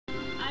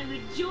I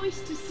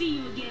rejoice to see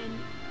you again.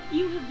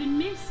 You have been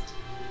missed.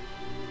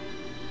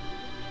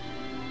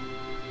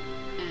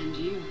 And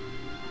you.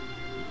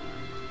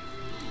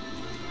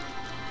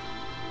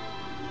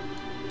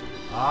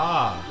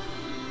 Ah.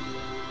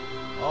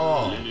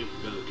 Oh.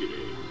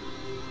 Valkyrie.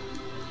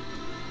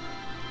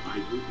 I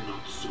would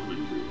not summon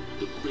you,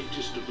 the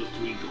greatest of the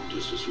three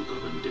goddesses who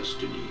govern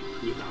destiny,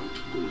 without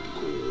good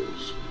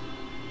cause.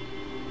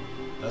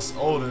 That's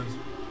Odin.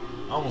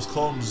 I almost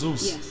called him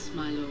Zeus. Yes,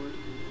 my lord.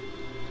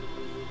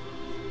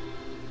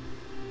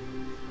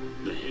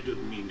 The head of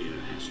Mimir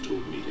has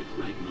told me that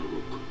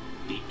Ragnarok,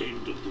 the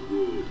end of the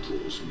world,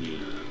 draws near.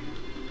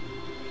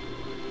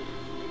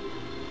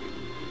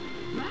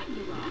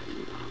 Ragnarok?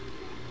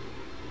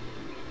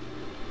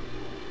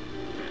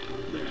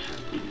 There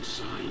have been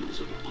signs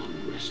of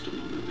unrest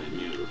among the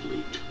Vanir of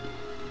late.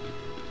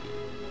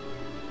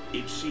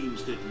 It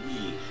seems that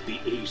we, the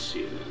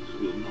Aesir,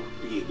 will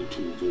not be able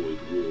to avoid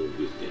war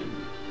with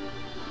them.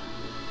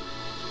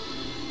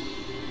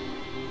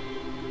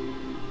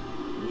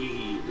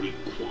 We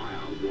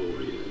require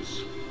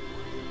warriors.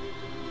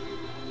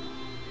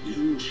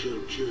 You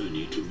shall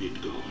journey to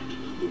Midgard,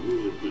 the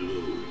world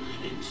below,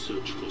 and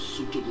search for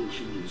suitable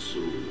human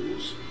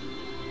souls.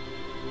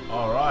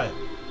 Alright.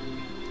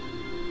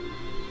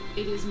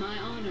 It is my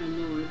honor,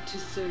 Lord, to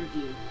serve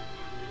you.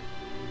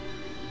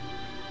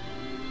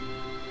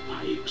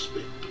 I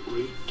expect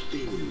great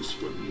things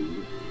from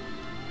you.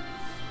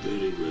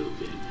 Very well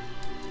then.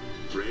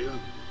 Freya?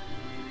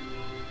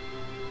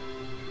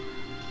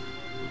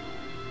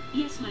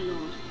 Yes, my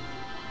lord.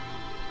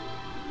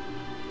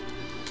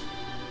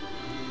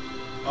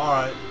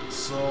 Alright,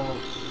 so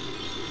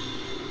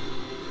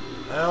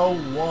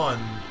L1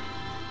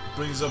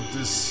 brings up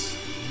this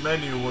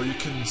menu where you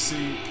can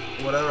see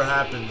whatever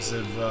happens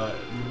if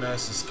you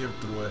manage to skip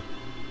through it.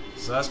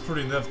 So that's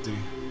pretty nifty.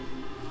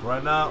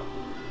 Right now,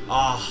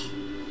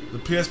 the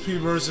PSP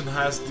version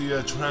has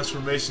the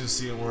transformation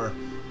scene where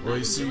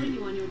you see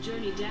you on your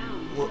journey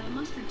down, but I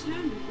must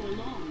return before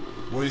long.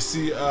 where you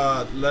see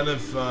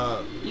Lenif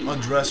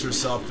undress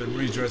herself and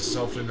redress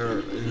herself in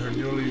her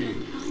newly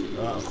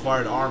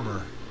acquired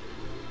armor.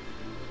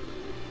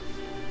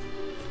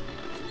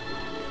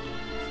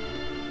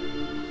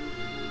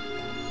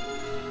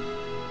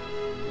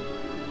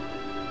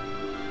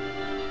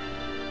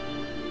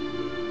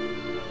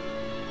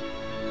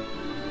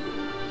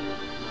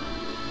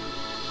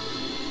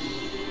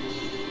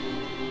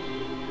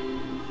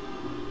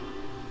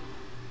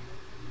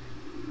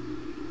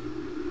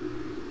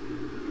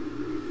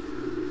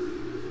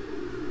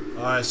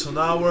 Alright, so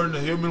now we're in the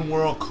human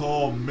world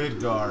called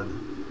Midgard.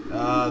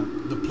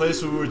 The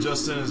place where we were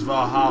just in is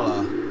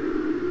Valhalla.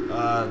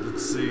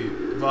 Let's see.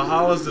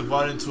 Valhalla is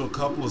divided into a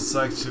couple of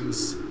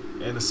sections,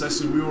 and the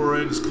section we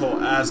were in is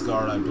called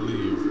Asgard, I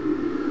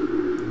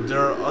believe. There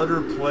are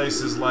other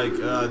places like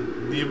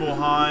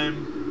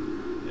Nibelheim,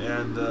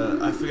 and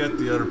I forget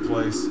the other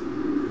place.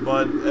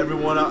 But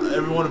everyone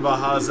in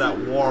Valhalla is at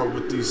war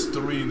with these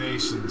three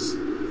nations,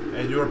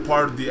 and you're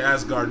part of the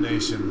Asgard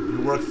nation.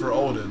 You work for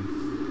Odin.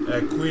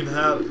 Queen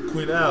El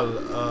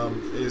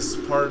is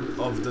part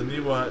of the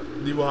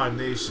Nibelheim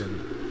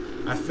nation.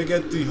 I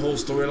forget the whole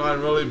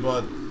storyline really,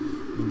 but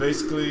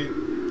basically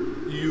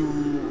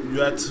you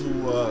had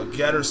to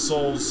gather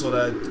souls so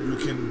that you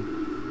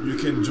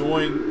can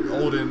join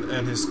Odin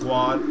and his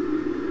squad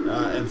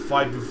and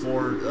fight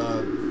before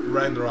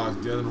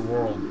Ragnarok, the end of the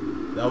world.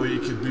 That way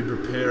you can be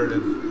prepared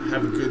and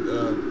have a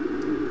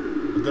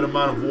good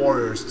amount of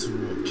warriors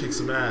to kick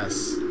some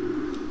ass.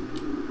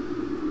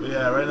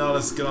 Yeah, right now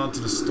let's get on to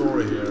the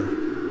story here.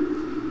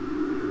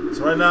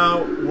 So right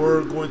now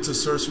we're going to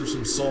search for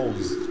some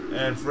souls,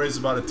 and Frey's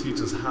about to teach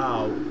us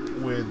how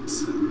with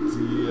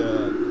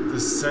the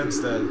sense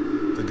that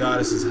the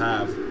goddesses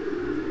have.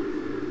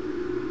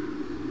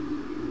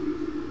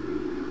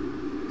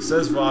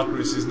 Says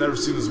Valkyrie she's never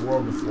seen this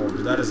world before,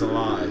 but that is a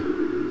lie.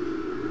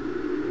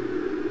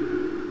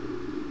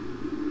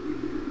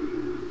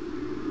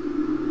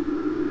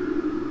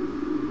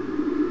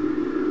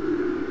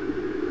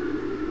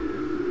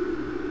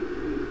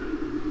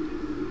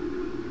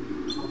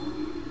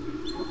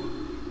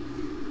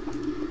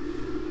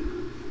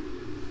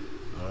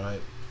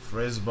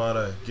 Frey's about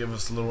to give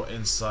us a little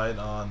insight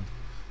on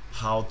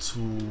how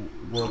to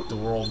work the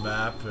world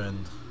map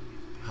and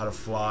how to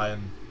fly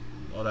and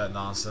all that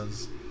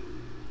nonsense,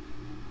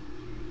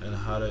 and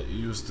how to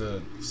use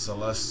the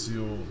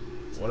celestial,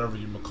 whatever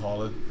you may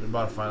call it. We're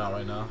about to find out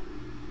right now.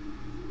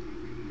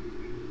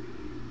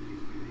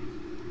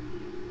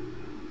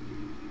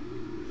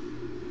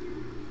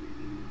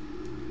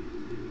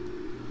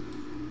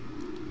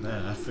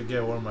 Man, I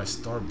forget where my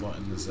start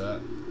button is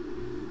at.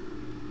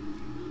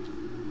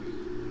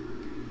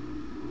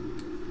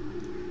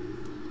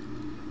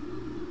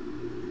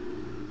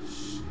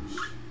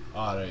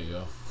 Ah, there you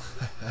go.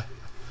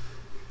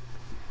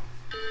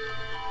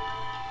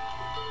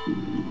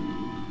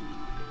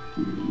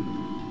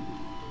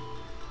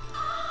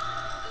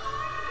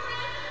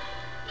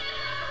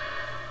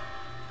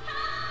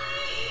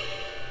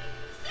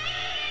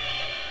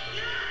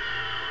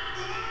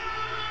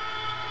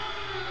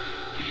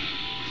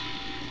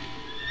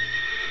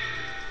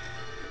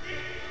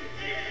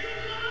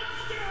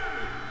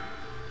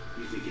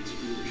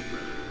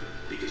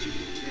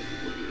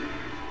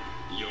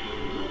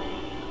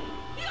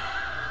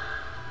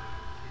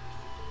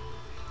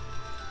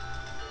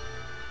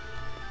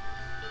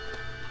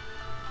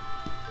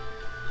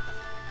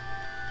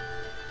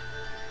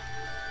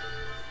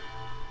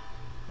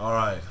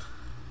 Alright.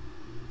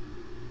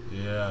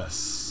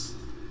 Yes.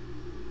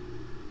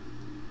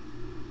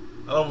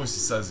 I love when she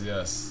says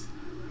yes.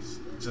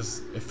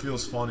 Just, it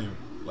feels funny,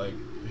 like,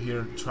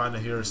 trying to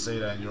hear her say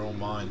that in your own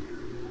mind.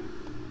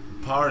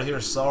 Power to hear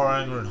sorrow,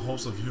 anger, and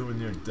hopes of human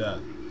near death.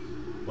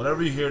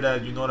 Whenever you hear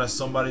that, you know that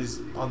somebody's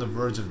on the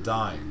verge of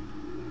dying.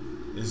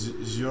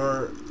 Is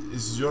your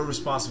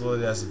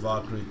responsibility as a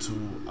Valkyrie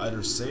to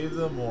either save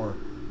them or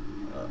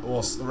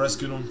well,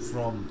 rescue them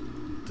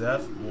from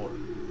death, or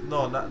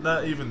no,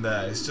 not even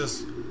that. It's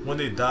just when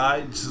they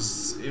die,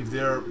 just if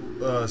they're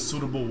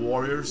suitable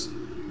warriors,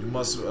 you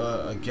must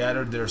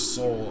gather their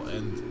soul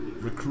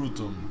and recruit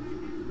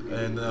them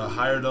and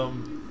hire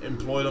them,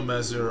 employ them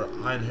as your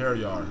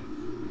Einherjar.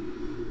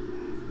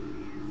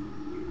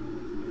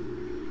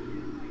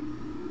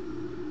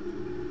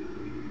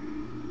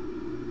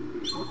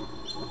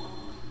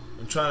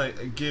 I'm trying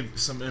to give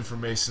some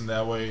information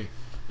that way,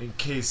 in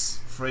case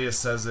Freya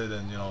says it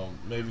and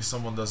maybe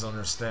someone doesn't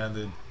understand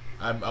it.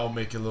 I'll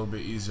make it a little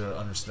bit easier to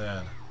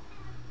understand.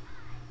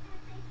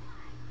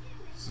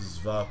 This is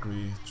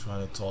Valkyrie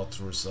trying to talk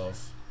to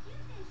herself.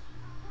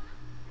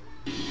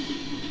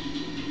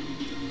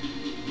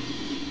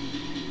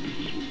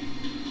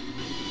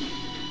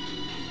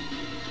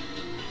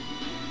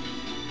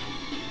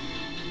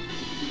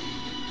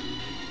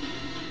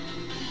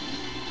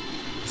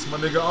 It's my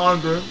nigga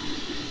Arngrim.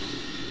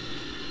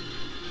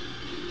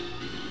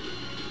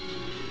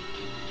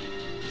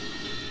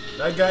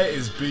 That guy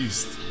is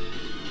beast.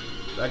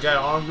 That guy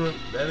Arngrim,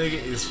 that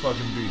nigga is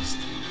fucking beast.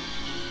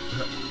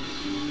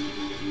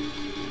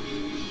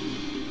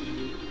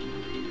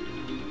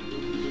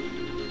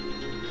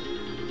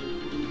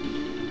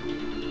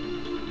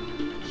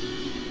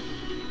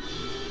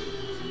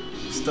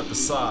 Step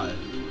aside.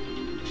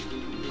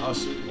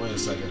 Wait a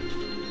second.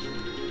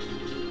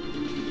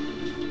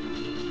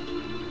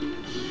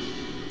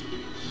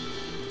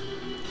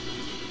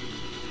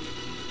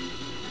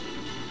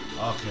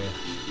 Okay.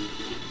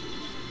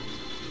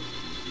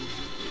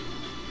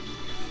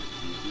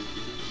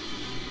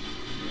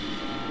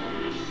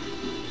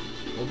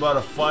 We're about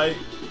to fight.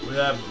 We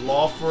have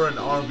Lawford and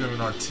Arngrim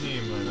in our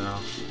team right now.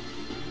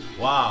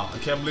 Wow, I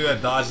can't believe I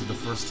dodged it the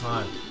first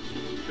time.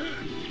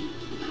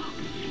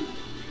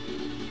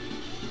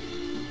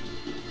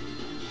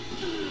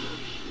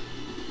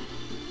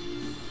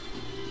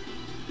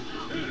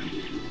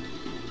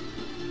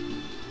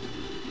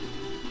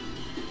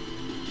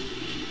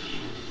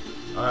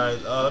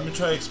 Alright, let me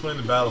try to explain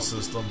the battle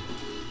system.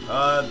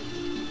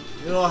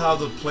 You know how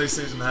the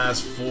PlayStation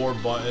has 4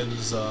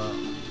 buttons?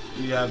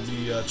 You have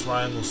the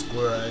triangle,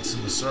 square, X,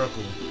 and the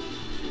circle.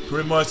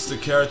 Pretty much the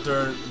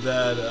character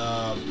that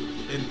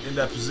in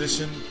that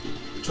position,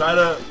 try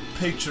to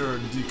picture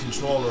the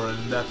controller, and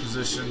in that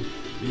position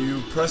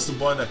you press the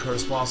button that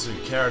corresponds to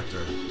your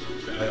character.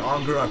 Like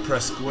Arngrim, I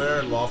press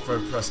square,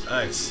 Lawford, I press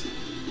X.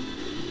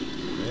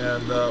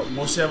 And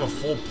once you have a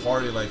full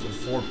party, like of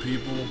 4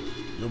 people,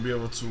 you'll be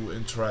able to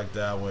interact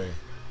that way.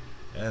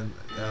 And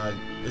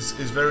it's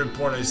very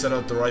important that you set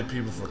up the right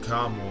people for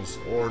combos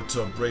or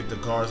to break the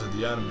guards of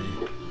the enemy.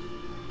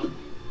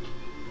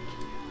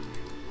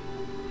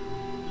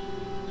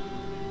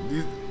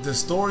 The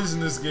stories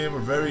in this game are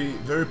very,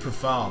 very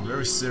profound,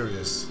 very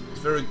serious. It's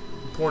very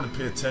important to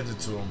pay attention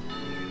to them.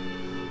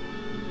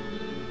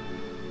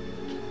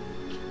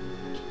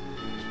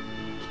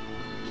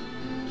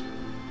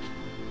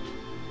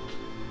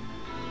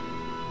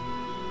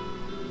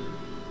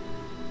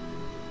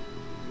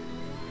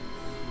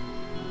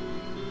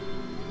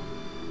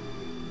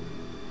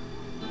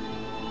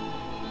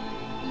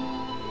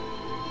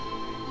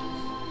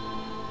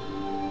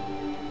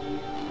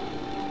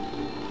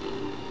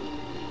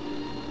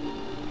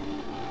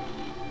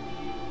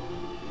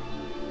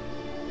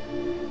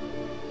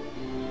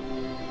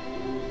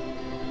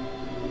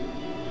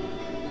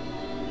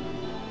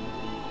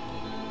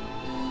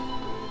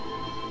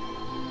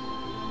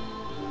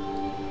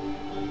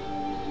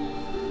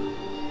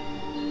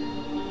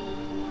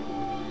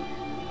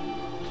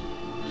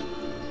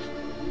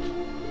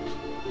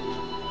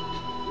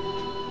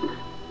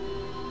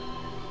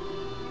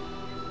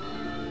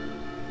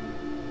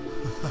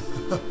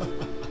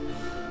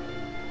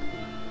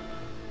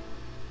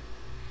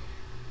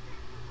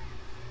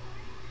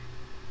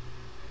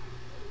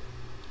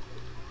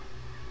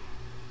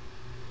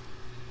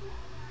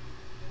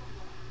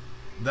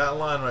 That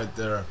line right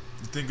there,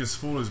 you think it's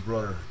foolish,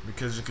 brother,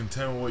 because you're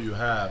content with what you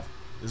have,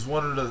 is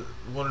one of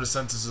the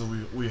sentences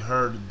we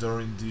heard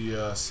during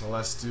the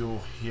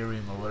celestial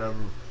hearing or whatever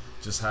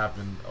just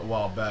happened a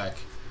while back.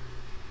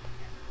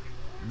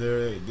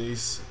 They're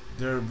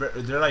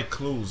like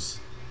clues.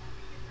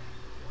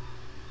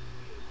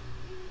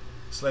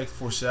 It's like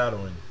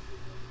foreshadowing.